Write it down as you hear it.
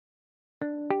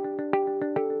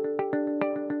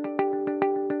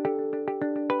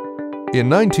In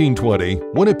 1920,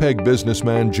 Winnipeg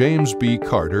businessman James B.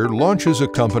 Carter launches a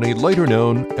company later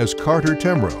known as Carter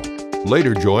Temro,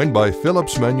 later joined by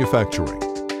Phillips Manufacturing.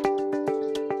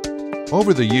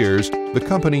 Over the years, the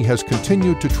company has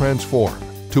continued to transform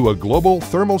to a global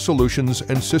thermal solutions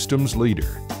and systems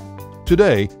leader.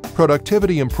 Today,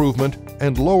 productivity improvement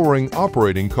and lowering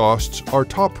operating costs are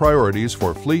top priorities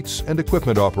for fleets and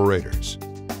equipment operators.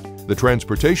 The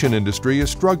transportation industry is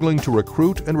struggling to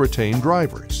recruit and retain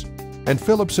drivers, and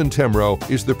Phillips Temro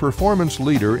is the performance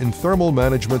leader in thermal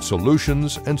management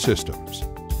solutions and systems.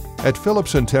 At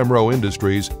Phillips Temro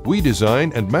Industries, we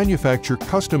design and manufacture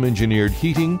custom-engineered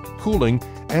heating, cooling,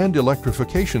 and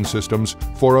electrification systems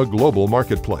for a global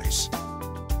marketplace.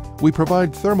 We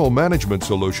provide thermal management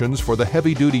solutions for the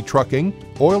heavy-duty trucking,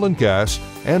 oil and gas,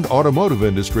 and automotive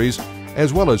industries,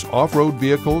 as well as off-road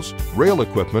vehicles, rail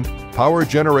equipment, power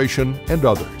generation, and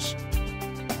others.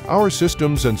 Our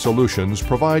systems and solutions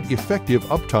provide effective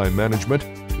uptime management,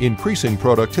 increasing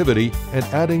productivity and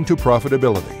adding to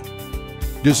profitability.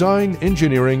 Design,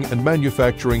 engineering, and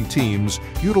manufacturing teams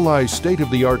utilize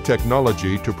state-of-the-art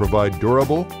technology to provide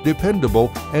durable, dependable,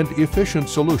 and efficient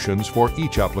solutions for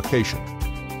each application.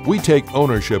 We take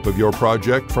ownership of your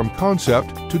project from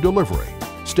concept to delivery,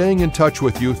 staying in touch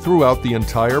with you throughout the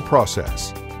entire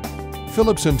process.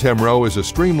 Phillips Temro is a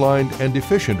streamlined and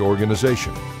efficient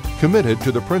organization, committed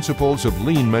to the principles of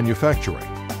lean manufacturing.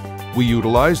 We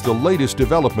utilize the latest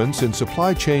developments in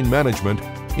supply chain management,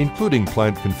 including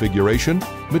plant configuration,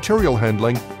 material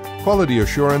handling, quality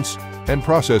assurance, and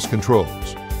process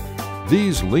controls.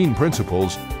 These lean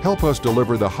principles help us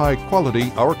deliver the high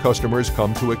quality our customers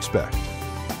come to expect.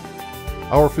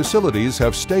 Our facilities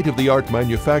have state-of-the-art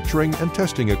manufacturing and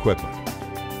testing equipment.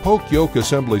 Poke yoke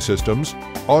assembly systems,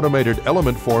 automated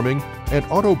element forming, and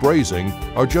auto brazing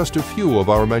are just a few of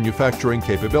our manufacturing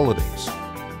capabilities.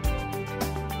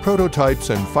 Prototypes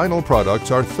and final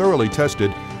products are thoroughly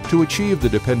tested to achieve the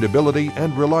dependability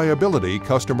and reliability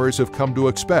customers have come to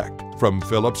expect from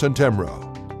Phillips Temro.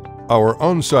 Our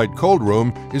on-site cold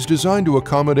room is designed to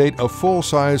accommodate a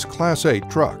full-size Class 8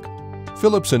 truck.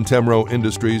 Phillips Temro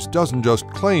Industries doesn't just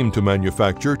claim to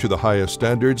manufacture to the highest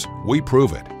standards, we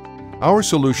prove it. Our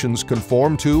solutions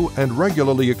conform to and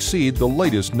regularly exceed the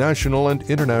latest national and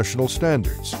international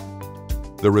standards.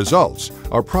 The results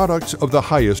are products of the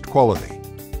highest quality.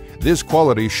 This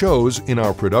quality shows in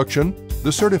our production,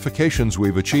 the certifications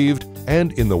we've achieved,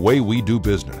 and in the way we do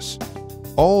business.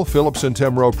 All Phillips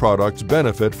Temro products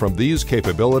benefit from these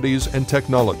capabilities and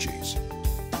technologies.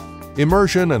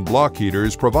 Immersion and block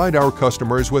heaters provide our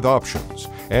customers with options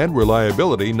and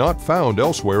reliability not found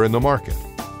elsewhere in the market.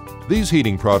 These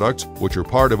heating products, which are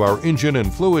part of our engine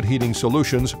and fluid heating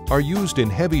solutions, are used in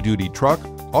heavy-duty truck,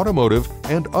 automotive,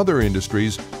 and other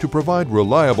industries to provide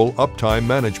reliable uptime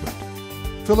management.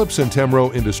 Phillips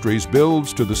Temro Industries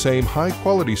builds to the same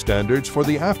high-quality standards for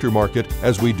the aftermarket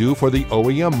as we do for the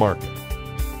OEM market.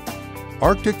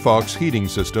 Arctic Fox heating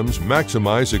systems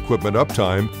maximize equipment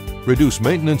uptime, reduce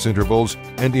maintenance intervals,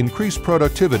 and increase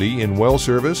productivity in well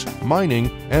service,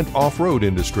 mining, and off-road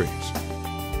industries.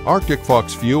 Arctic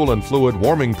Fox fuel and fluid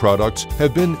warming products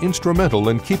have been instrumental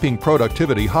in keeping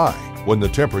productivity high when the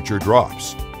temperature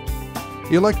drops.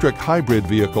 Electric hybrid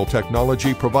vehicle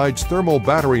technology provides thermal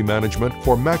battery management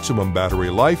for maximum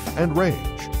battery life and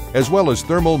range, as well as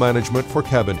thermal management for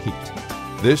cabin heat.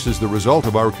 This is the result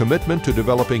of our commitment to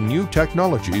developing new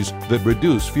technologies that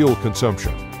reduce fuel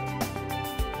consumption.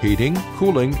 Heating,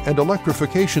 cooling, and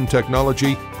electrification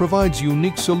technology provides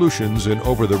unique solutions in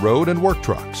over-the-road and work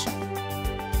trucks.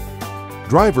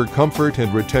 Driver comfort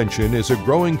and retention is a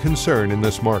growing concern in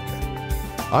this market.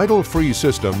 Idle-free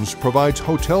systems provides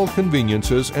hotel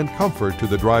conveniences and comfort to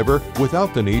the driver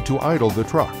without the need to idle the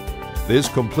truck. This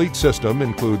complete system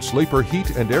includes sleeper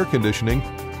heat and air conditioning,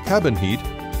 cabin heat,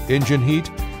 engine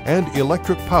heat, and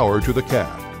electric power to the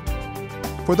cab.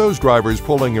 For those drivers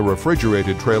pulling a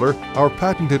refrigerated trailer, our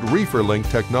patented Reefer Link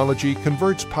technology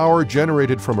converts power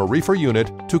generated from a reefer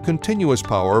unit to continuous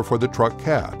power for the truck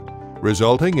cab,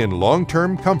 resulting in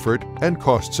long-term comfort and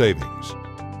cost savings.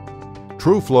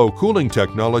 TrueFlow cooling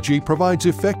technology provides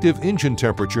effective engine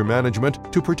temperature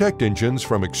management to protect engines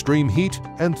from extreme heat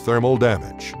and thermal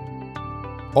damage.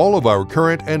 All of our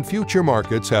current and future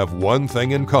markets have one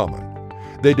thing in common.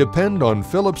 They depend on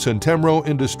Phillips Temro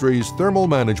Industries thermal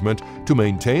management to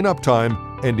maintain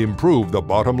uptime and improve the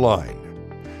bottom line.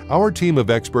 Our team of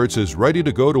experts is ready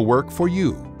to go to work for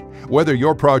you. Whether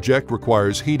your project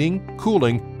requires heating,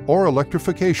 cooling, or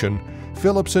electrification,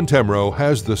 Phillips Temro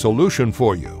has the solution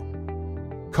for you.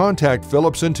 Contact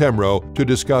Phillips Temro to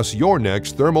discuss your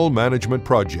next thermal management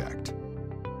project.